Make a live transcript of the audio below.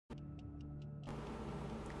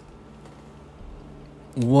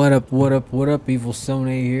What up, what up, what up, Evil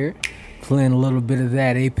Soneh here. Playing a little bit of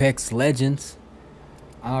that Apex Legends.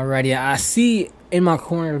 Alrighty, I see in my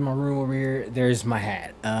corner of my room over here, there's my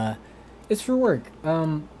hat. It's for work.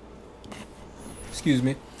 Excuse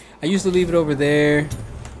me. I used to leave it over there,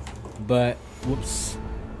 but, whoops.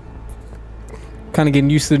 Kind of getting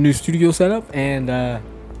used to the new studio setup, and, I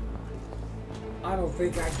don't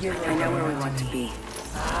think I get it. I know where we want to be.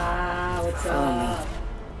 What's Follow me.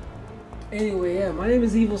 Anyway, yeah, my name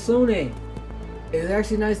is Evil Soneh. It's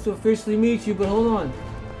actually nice to officially meet you, but hold on.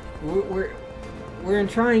 We're in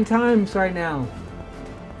trying times right now.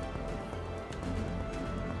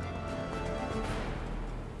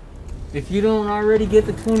 If you don't already get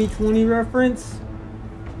the 2020 reference,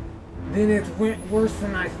 then it went worse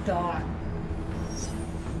than I thought.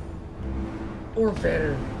 Or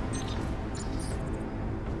better.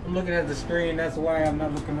 I'm looking at the screen, that's why I'm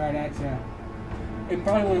not looking right at you. It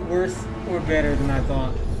probably went worse or better than I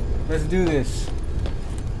thought. Let's do this.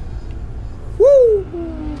 Woo!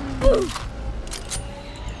 Woo!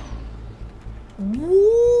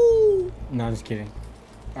 Woo! No, I'm just kidding.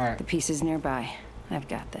 Alright. The pieces nearby. I've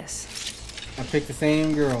got this. I picked the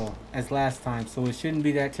same girl as last time, so it shouldn't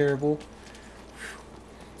be that terrible.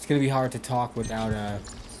 It's gonna be hard to talk without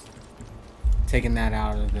taking that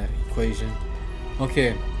out of the equation.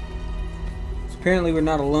 Okay. So apparently we're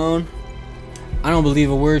not alone. I don't believe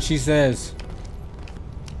a word she says.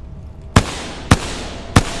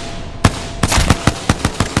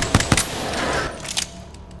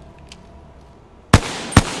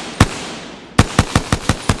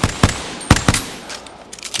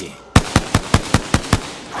 Yeah.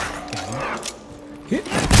 Got him. Hit.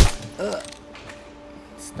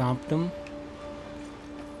 Stomped him.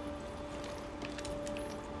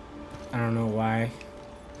 I don't know why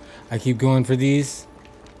I keep going for these.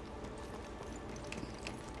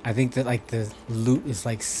 I think that like the loot is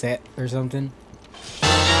like set or something.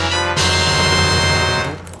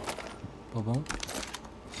 Boom, boom.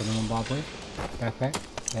 Put them on Bobway. Backpack.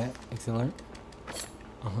 That. Accelerant.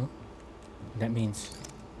 That means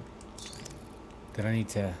that I need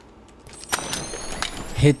to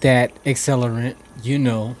hit that accelerant, you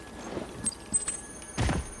know.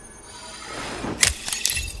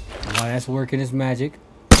 While that's working its magic.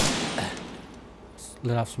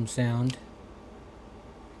 Let off some sound.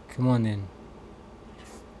 Come on then.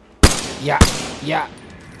 Yeah, yeah.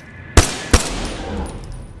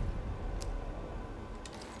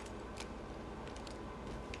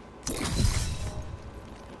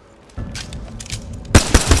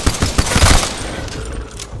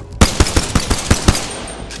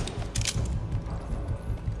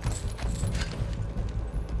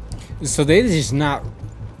 So they just not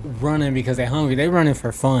running because they're hungry. They running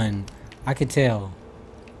for fun. I could tell.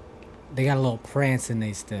 They got a little prance in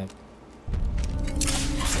their step.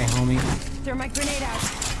 Hey, homie. Thermite grenade out.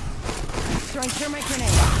 Throwing thermite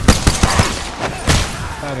grenade.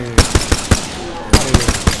 Out of here.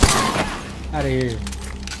 Out of here. Out of here.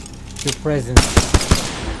 Your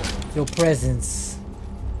presence. Your presence.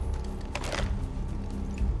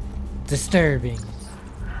 Disturbing.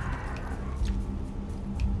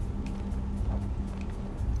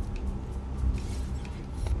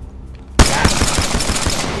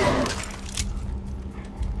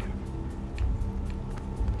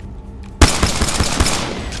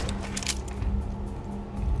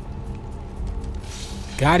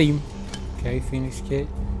 Got him. Okay, Phoenix kit.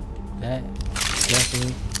 That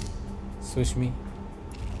definitely switch me.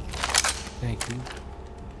 Thank you.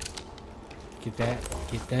 Get that.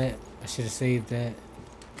 Get that. I should have saved that.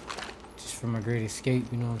 Just for my great escape,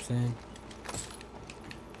 you know what I'm saying?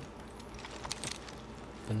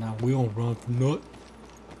 But now we don't run from nothing.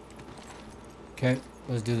 Okay,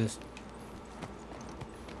 let's do this.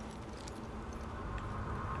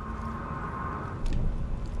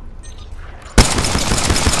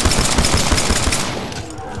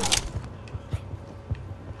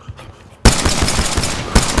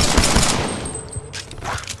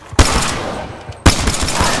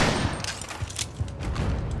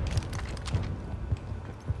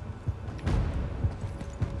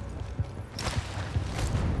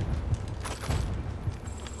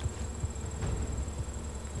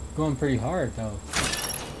 Going pretty hard though.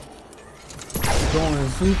 Going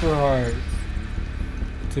super hard.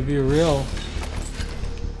 To be real.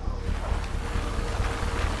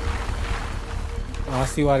 Oh, I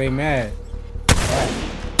see why they mad.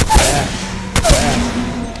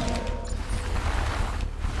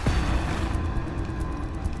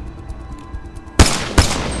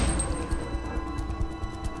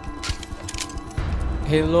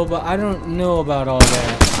 Hey Loba, I don't know about all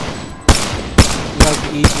that. Like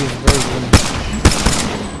the easiest version.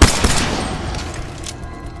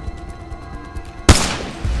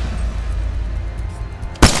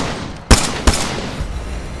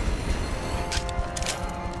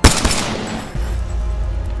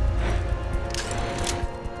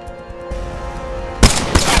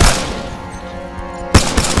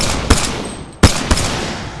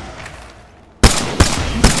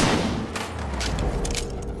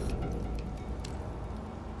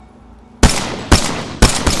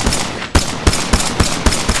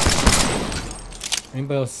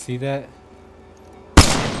 Anybody else see that?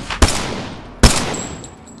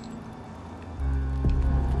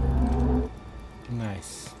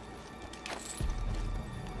 Nice.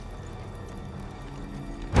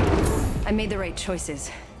 I made the right choices.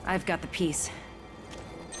 I've got the piece.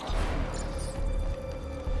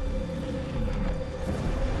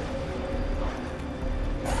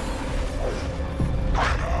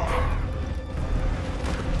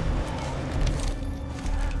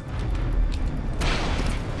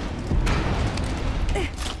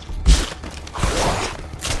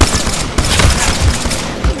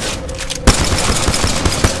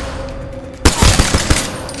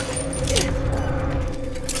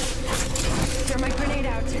 Thermite grenade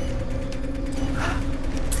out.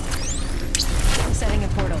 Setting a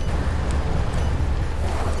portal.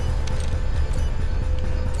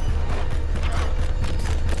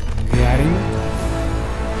 Got him.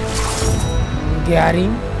 Got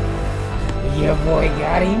him. Yeah, boy,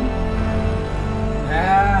 got him.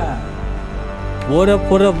 Ah. What up,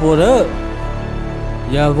 what up, what up?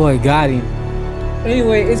 Yeah, boy, got him.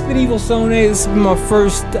 Anyway, it's been Evil Soneh. This has been my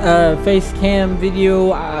first face cam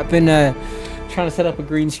video. I've been trying to set up a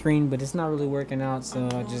green screen, but it's not really working out. So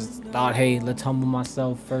I just thought, hey, let's humble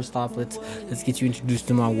myself. First off, let's get you introduced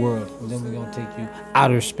to my world. And then we're gonna take you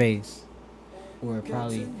outer space, or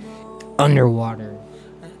probably underwater,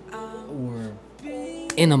 or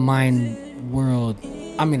in a mine world.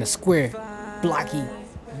 I mean a square, blocky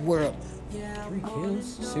world. 3 kills?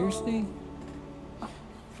 Seriously?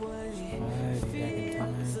 5, back in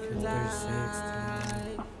time, kill 36.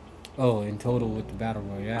 Oh, in total with the battle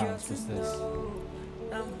royale, what's this?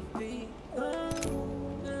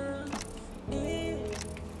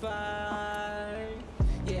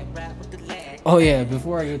 Oh yeah,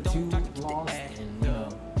 before I get too lost and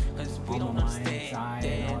on my mind side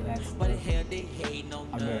and all that stuff,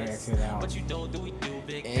 I better exit out.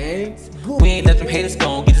 We ain't let them haters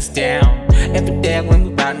gon' get us down. Every day when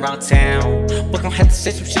we riding around town, we gon' have to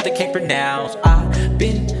say some shit they can't pronounce. I've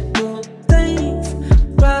been doing things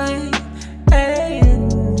right,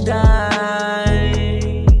 and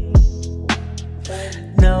I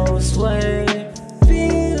knows what it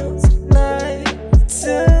feels like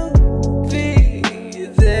to be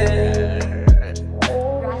there.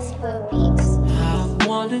 I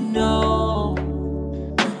wanna know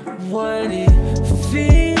what it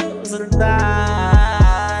feels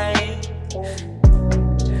like,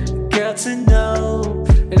 girl, to know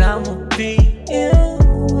that I'ma be in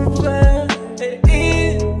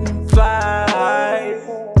 5.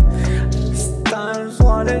 Sometimes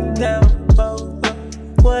wanna know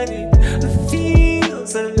what it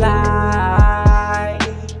feels like,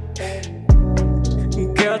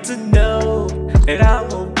 girl, to know that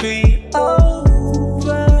I'ma be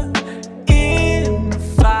over in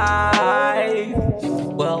 5.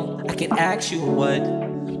 Well, I can ask you what,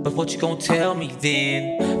 but what you gon' tell me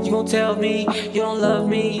then? You gon' tell me you don't love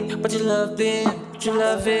me, but you love them. But you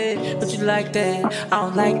love it, but you like that. I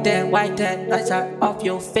don't like that. Wipe that lights out off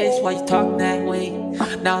your face while you talk that way.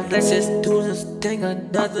 Now let's just do this thing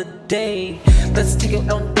another day. Let's take it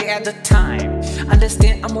one day at a time.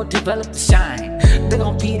 Understand, I'm gonna develop the shine. They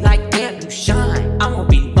gon' be like, damn, you shine. I'm gonna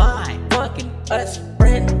be mine, fucking best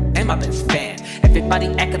friend and my best fan. Everybody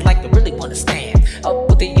acting like they really wanna stand up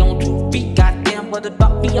with their own 2 feet. Goddamn, what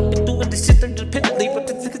about me? I've been doing this shit independently, but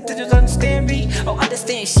they just understand me. Oh,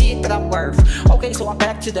 understand shit that I'm worth. Okay, so I'm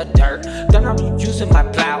back to the dirt. Then I'm using my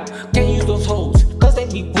plow. Can't use those hoes, cause they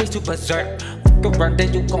be way too berserk. Fuck around,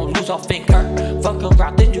 then you gon' lose your finger. Fuck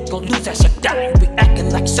around, then you gon' lose that shit down. You be acting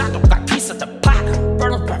like Shadow got piece of the pie.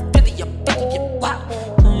 Burn up that video, you wow.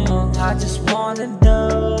 I just wanna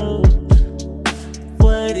know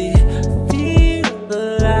what it feels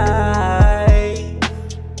like,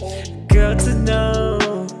 girl, to know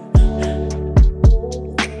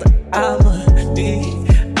that I'ma be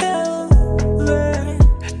over,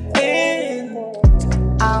 and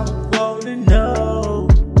I wanna know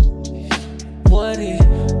what it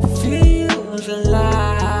feels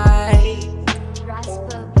like,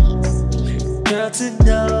 girl, to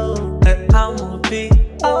know that I'ma be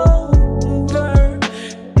over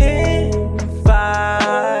in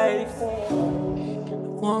 5.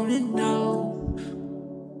 Wanna know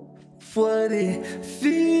what it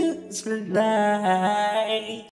feels like.